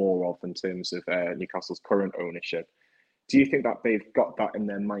lot more of in terms of Newcastle's current ownership, do you think that they've got that in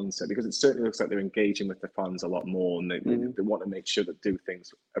their mindset? Because it certainly looks like they're engaging with the fans a lot more, and they want to make sure that do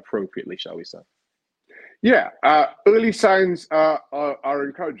things appropriately, shall we say? Yeah, early signs are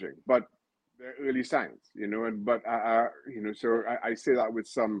encouraging, but they're early signs, you know. And but you know, so I say that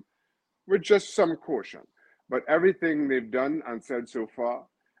with just some caution. But everything they've done and said so far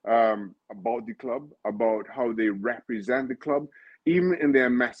about the club, about how they represent the club, even in their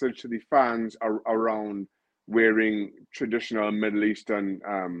message to the fans around wearing traditional Middle Eastern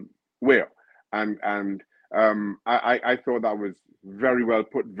wear, and I thought that was very well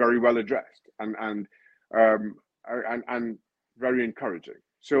put, very well addressed, and very encouraging.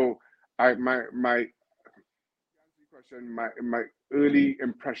 So my early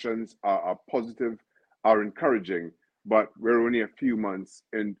impressions are positive, are encouraging, but we're only a few months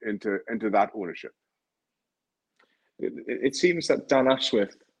into that ownership. It seems that Dan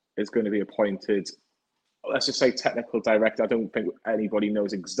Ashworth is going to be appointed, let's just say, technical director. I don't think anybody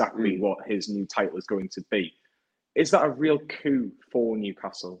knows exactly what his new title is going to be. Is that a real coup for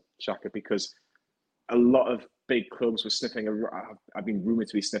Newcastle, Shaka? Because a lot of big clubs were sniffing around. I've been rumoured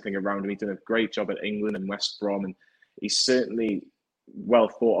to be sniffing around him. He's done a great job at England and West Brom, and he's certainly well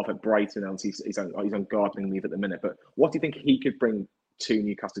thought of at Brighton. And he's on gardening leave at the minute. But what do you think he could bring to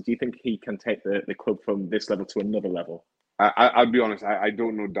Newcastle? Do you think he can take the club from this level to another level? I'll be honest, I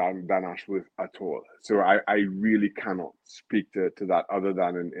don't know Dan Ashworth at all. So I really cannot speak to that other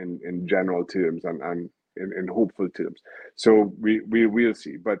than in general terms and in hopeful terms. So we'll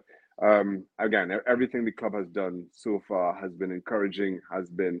see. But again, everything the club has done so far has been encouraging, has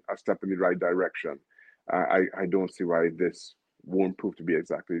been a step in the right direction. I don't see why this won't prove to be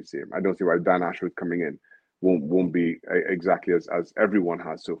exactly the same. I don't see why Dan Ashworth coming in won't be exactly as everyone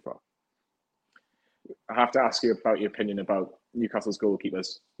has so far. I have to ask you about your opinion about Newcastle's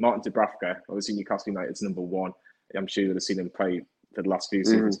goalkeepers. Martin Dubravka, obviously Newcastle United's number one. I'm sure you would have seen him play for the last few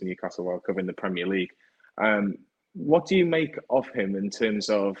seasons for Newcastle while covering the Premier League. What do you make of him in terms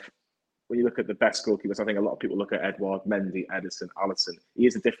of, when you look at the best goalkeepers? I think a lot of people look at Edouard, Mendy, Ederson, Alisson. He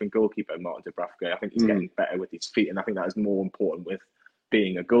is a different goalkeeper, Martin Dubravka. I think he's getting better with his feet, and I think that is more important with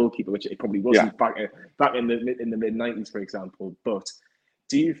being a goalkeeper, which it probably wasn't back in the mid-90s, for example. But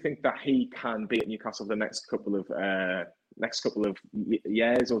do you think that he can be at Newcastle for the next couple of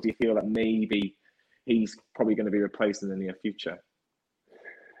years, or do you feel that maybe he's probably going to be replaced in the near future?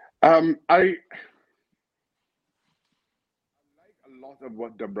 I like a lot of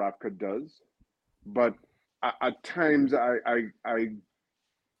what Dubravka does, but at times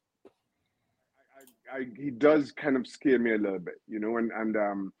he does kind of scare me a little bit, you know, and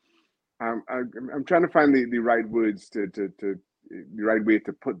I'm trying to find the right words the right way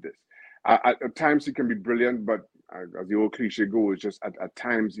to put this. At times he can be brilliant, but as the old cliche goes, just at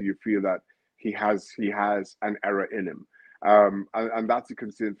times you feel that he has an error in him, and that's a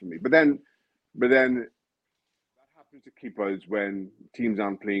concern for me. But then that happens to keepers when teams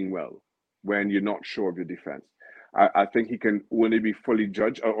aren't playing well, when you're not sure of your defense. I think he can only be fully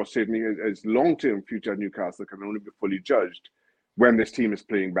judged, or certainly his long-term future at Newcastle can only be fully judged when this team is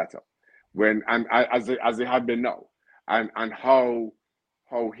playing better, as they have been now, and how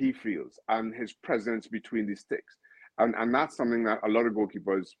he feels and his presence between the sticks, and that's something that a lot of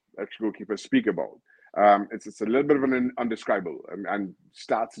goalkeepers speak about. It's a little bit of an undescribable, and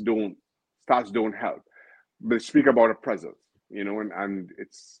stats don't help, but they speak about a presence, you know, and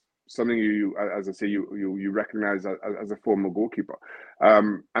it's something you as I say, you recognize as a former goalkeeper,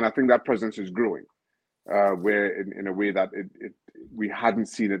 and I think that presence is growing, where in a way that we hadn't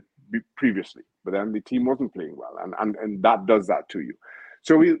seen it previously. But then the team wasn't playing well, and that does that to you.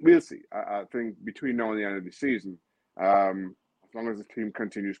 So we'll see. I think between now and the end of the season, as long as the team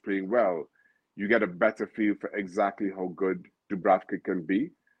continues playing well, you get a better feel for exactly how good Dubravka can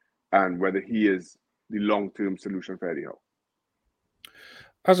be, and whether he is the long-term solution for Eddie Howe.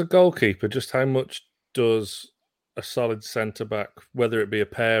 As a goalkeeper, just how much does a solid centre-back, whether it be a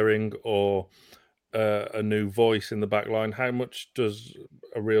pairing or a new voice in the back line. How much does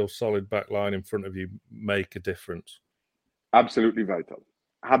a real solid back line in front of you make a difference? Absolutely vital.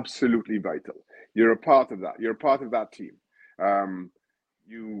 Absolutely vital. You're a part of that. You're a part of that team.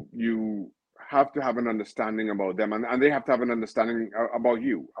 You have to have an understanding about them, and they have to have an understanding about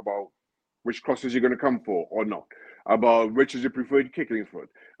you, about which crosses you're going to come for or not, about which is your preferred kicking foot,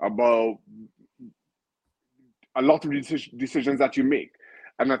 about a lot of decisions that you make.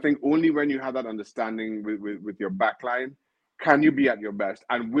 And I think only when you have that understanding with your back line can you be at your best,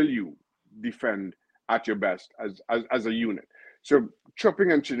 and will you defend at your best as a unit. So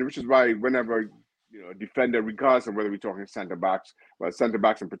chopping and changing, which is why whenever a defender, regardless of whether we're talking centre backs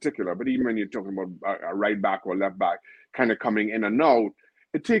in particular, but even when you're talking about a right back or left back kind of coming in and out,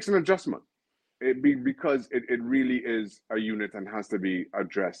 it takes an adjustment. Because it really is a unit and has to be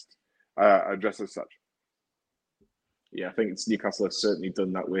addressed as such. Yeah, I think Newcastle have certainly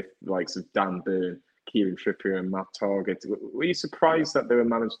done that with the likes of Dan Burn, Kieran Trippier, and Matt Targett. Were you surprised that they were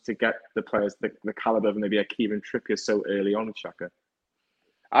managed to get the players, the caliber of maybe a Kieran Trippier so early on, Shaka?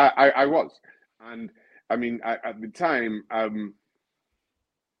 I was. And I mean, at the time, I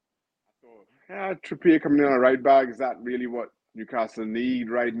thought, Trippier coming in on a right back, is that really what Newcastle need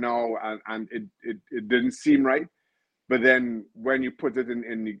right now? And it didn't seem right. But then when you put it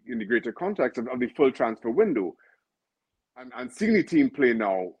in the greater context of the full transfer window, and seeing the team play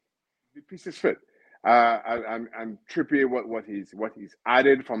now, the pieces fit. And Trippier, what he's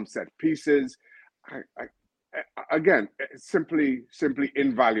added from set pieces, again, simply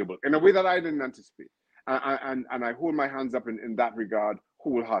invaluable in a way that I didn't anticipate. And I hold my hands up in that regard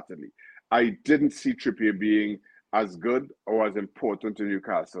wholeheartedly. I didn't see Trippier being as good or as important to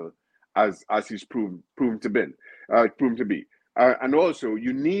Newcastle as he's proven to be. And also,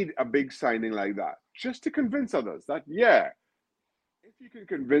 you need a big signing like that just to convince others that, if you can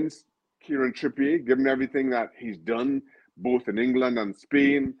convince Kieran Trippier, given everything that he's done both in England and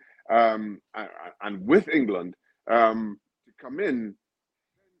Spain, and with England, to come in,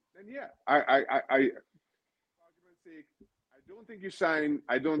 then I for argument's sake, I don't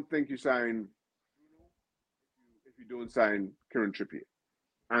think you sign if you don't sign Kieran Trippier.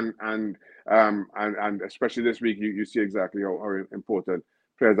 And especially this week, you see exactly how important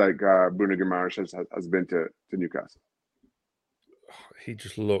players like Bruno Guimaraes has been to Newcastle. He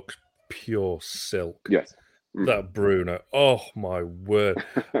just looks pure silk. Yes. That Bruno. Oh my word!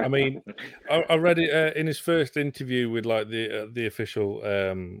 I mean, I read it in his first interview with like the official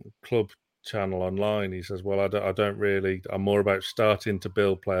club channel online. He says, "Well, I don't really. I'm more about starting to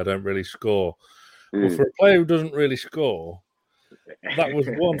build play. I don't really score." Well, for a player who doesn't really score, that was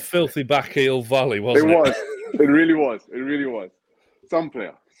one filthy backheel volley, wasn't it? It really was. It really was. Some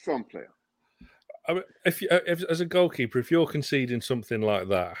player. I mean, if as a goalkeeper, if you're conceding something like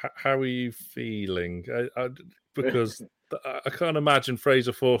that, how are you feeling? Because I can't imagine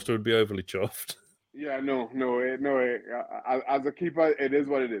Fraser Forster would be overly chuffed. Yeah, no. As a keeper, it is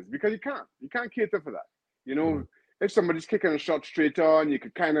what it is, because you can't cater for that. If somebody's kicking a shot straight on, you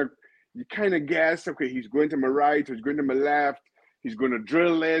kind of guess, okay, he's going to my right, or he's going to my left, he's going to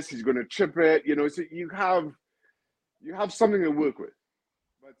drill this, he's going to chip it. So you have something to work with.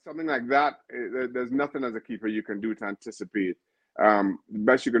 But something like that, there's nothing as a keeper you can do to anticipate. The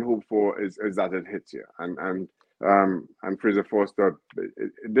best you can hope for is that it hits you, and Fraser Forster,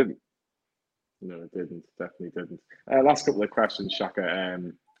 it didn't. No, it didn't. Definitely didn't. Last couple of questions, Shaka.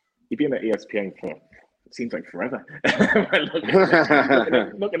 You've been at ESPN for, it seems like forever.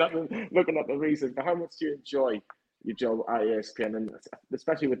 looking at the reason. But how much do you enjoy your job at ESPN, and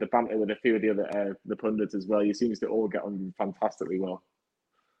especially with the banter with a few of the other the pundits as well? You seem to all get on fantastically well.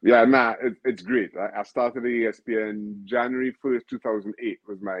 Yeah, it's great. I started at ESPN January 1st, 2008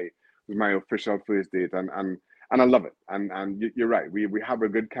 was my official first date, and I love it. And you're right. We have a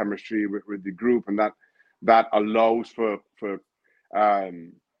good chemistry with the group, and that allows for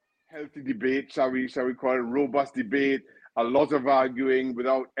healthy debate, shall we call it, robust debate, a lot of arguing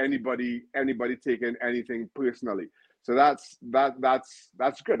without anybody taking anything personally. So that's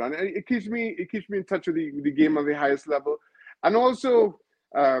good, and it keeps me in touch with the game at the highest level, and also.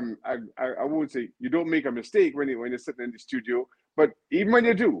 I won't say you don't make a mistake when you're sitting in the studio, but even when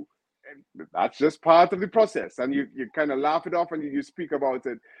you do, that's just part of the process, and you kind of laugh it off, and you speak about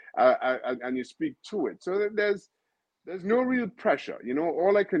it, and you speak to it. So there's no real pressure.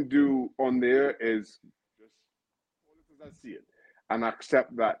 All I can do on there is just call it as I see it, and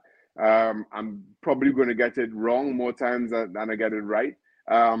accept that I'm probably going to get it wrong more times than I get it right.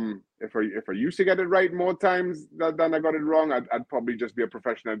 If I used to get it right more times than I got it wrong, I'd probably just be a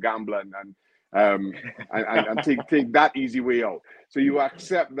professional gambler and take that easy way out. So you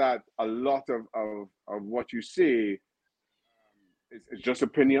accept that a lot of what you say is just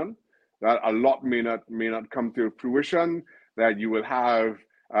opinion, that a lot may not come to fruition, that you will have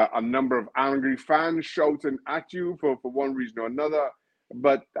a number of angry fans shouting at you for one reason or another,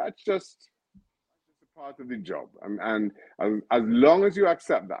 but that's just a part of the job. And as long as you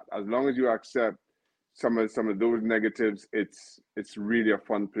accept that, as long as you accept some of those negatives, it's really a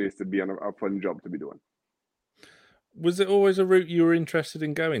fun place to be and a fun job to be doing. Was it always a route you were interested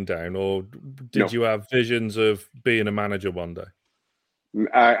in going down, or did you have visions of being a manager one day?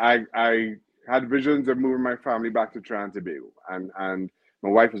 I had visions of moving my family back to Trinidad and Tobago, and my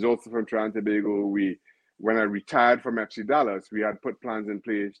wife is also from Trinidad and Tobago. When I retired from FC Dallas, we had put plans in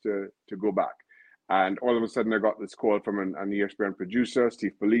place to go back, and all of a sudden I got this call from an ESPN producer,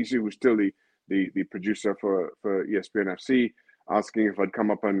 Steve Polisi, who's still the producer for ESPN FC, asking if I'd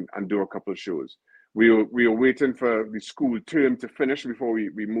come up and do a couple of shows. We were waiting for the school term to finish before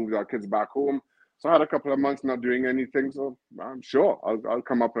we moved our kids back home. So I had a couple of months not doing anything. So I'm sure I'll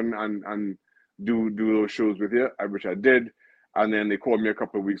come up and do those shows with you, which I did. And then they called me a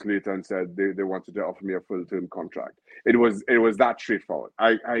couple of weeks later and said they wanted to offer me a full-term contract. It was that straightforward.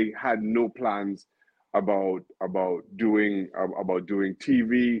 I had no plans about doing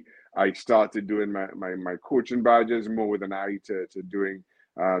TV. I started doing my coaching badges more with an eye to doing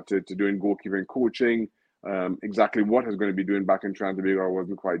goalkeeping coaching. Exactly what I was going to be doing back in Trinidad and Tobago, I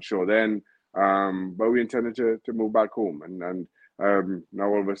wasn't quite sure then. But we intended to move back home, and now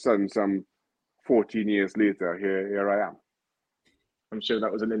all of a sudden, some 14 years later, here I am. I'm sure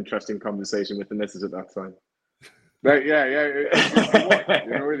that was an interesting conversation with the missus at that time. But it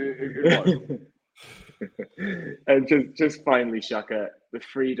was. And just finally, Shaka, the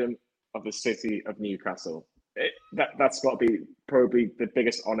freedom of the city of Newcastle. That's got to be probably the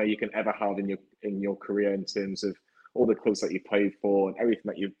biggest honour you can ever have in your career, in terms of all the clubs that you played for and everything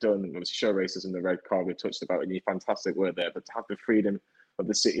that you've done. Obviously, show races and the red card we touched about, and your fantastic work there. But to have the freedom of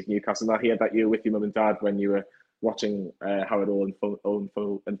the city of Newcastle, and I hear that you were with your mum and dad when you were watching how it all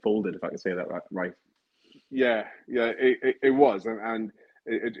unfolded, if I can say that right. Yeah, it was, and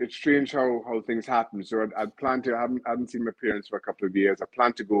it's strange how things happen. So I'd planned to. I hadn't seen my parents for a couple of years. I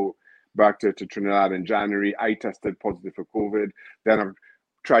planned to go back to Trinidad in January. I tested positive for COVID. Then I've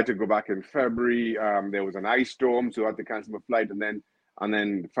tried to go back in February. There was an ice storm, so I had to cancel my flight, and then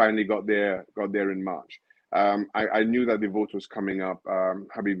finally got there in March. I knew that the vote was coming up.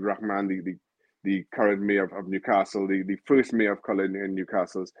 Habib Rahman, the current mayor of Newcastle, the first mayor of colour in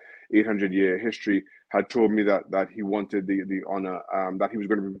Newcastle's 800-year history, had told me that he wanted the honour, that he was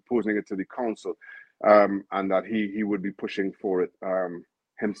going to be proposing it to the council, and that he would be pushing for it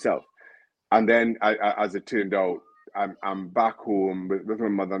himself. And then, as it turned out, I'm back home with my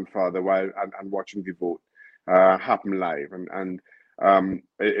mother and father and watching the vote happen live, and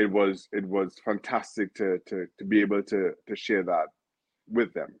it was fantastic to be able to share that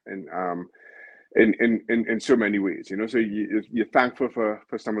with them, and in so many ways, you know. So you're thankful for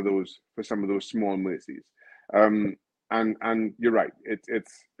some of those small mercies, and you're right.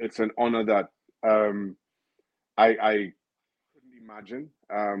 It's an honor that I couldn't imagine.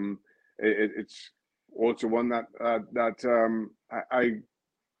 It's also one that I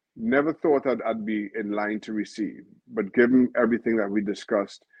never thought I'd be in line to receive. But given everything that we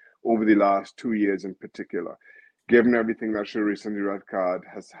discussed over the last 2 years in particular, given everything that Show Race and the Red Card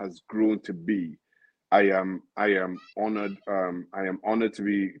has grown to be, I am honored. I am honored to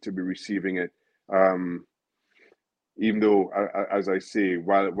be receiving it. Even though, as I say,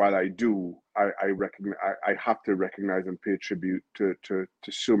 while I do, I recognize, I have to recognize and pay tribute to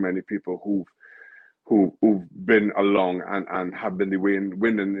so many people who've been along and have been the wind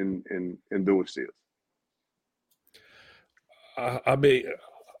in those sales. I mean,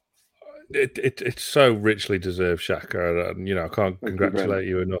 it's so richly deserved, Shaka, and I can't congratulate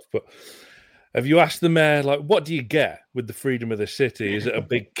you enough. But have you asked the mayor, like, what do you get with the freedom of the city? Is it a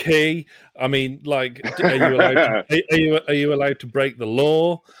big key? I mean, like, are you allowed to break the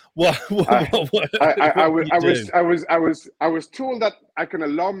law? I was told that I can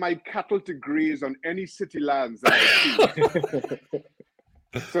allow my cattle to graze on any city lands that I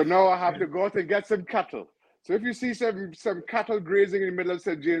choose. So now I have to go out and get some cattle. So if you see some cattle grazing in the middle of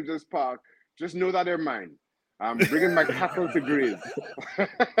St. James's Park, just know that they're mine. I'm bringing my cattle to graze.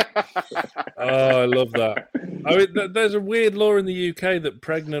 Oh, I love that. I mean, there's a weird law in the UK that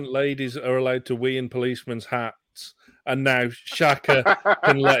pregnant ladies are allowed to wee in policemen's hats, and now Shaka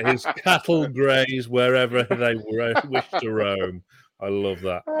can let his cattle graze wherever they wish to roam. I love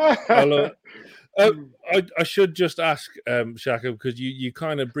that. I should just ask Shaka, because you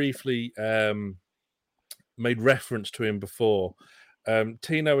kind of briefly made reference to him before.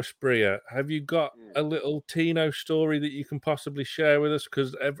 Tino Asprilla, have you got a little Tino story that you can possibly share with us?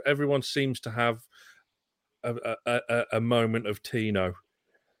 Because everyone seems to have a moment of Tino.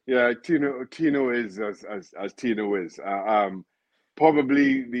 Yeah, Tino is as Tino is.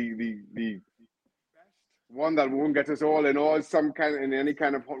 Probably the one that won't get us all in any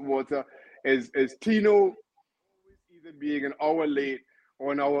kind of hot water is Tino always either being an hour late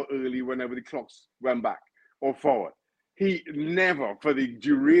or an hour early whenever the clocks went back or forward. He never, for the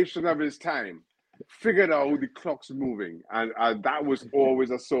duration of his time, figured out the clock's moving, and that was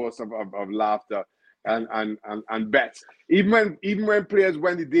always a source of laughter and bets. Even when players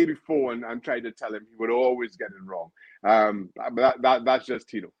went the day before and tried to tell him, he would always get it wrong. But that's just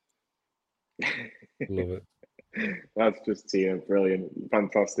Tino. Love it. That's just Tino. Brilliant.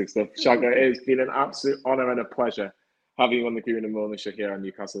 Fantastic stuff. Shaka, it's been an absolute honour and a pleasure having you on the Green and Morning Show here on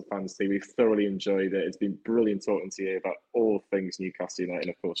Newcastle Fans TV. We've thoroughly enjoyed it. It's been brilliant talking to you about all things Newcastle United,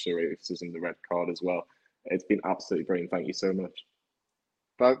 and of course, your racism, the red card as well. It's been absolutely brilliant. Thank you so much.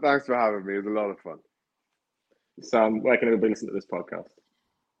 Thanks for having me. It was a lot of fun. Sam, where can everybody listen to this podcast?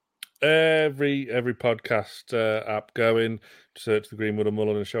 Every podcast app going, search the Greenwood and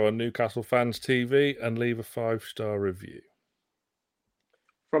Mullen Show on Newcastle Fans TV and leave a 5-star review.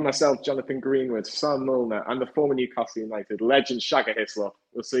 From myself, Jonathan Greenwood, Sam Milner, and the former Newcastle United legend Shaka Hislop.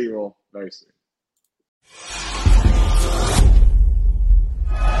 We'll see you all very soon.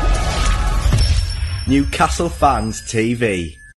 Newcastle Fans TV.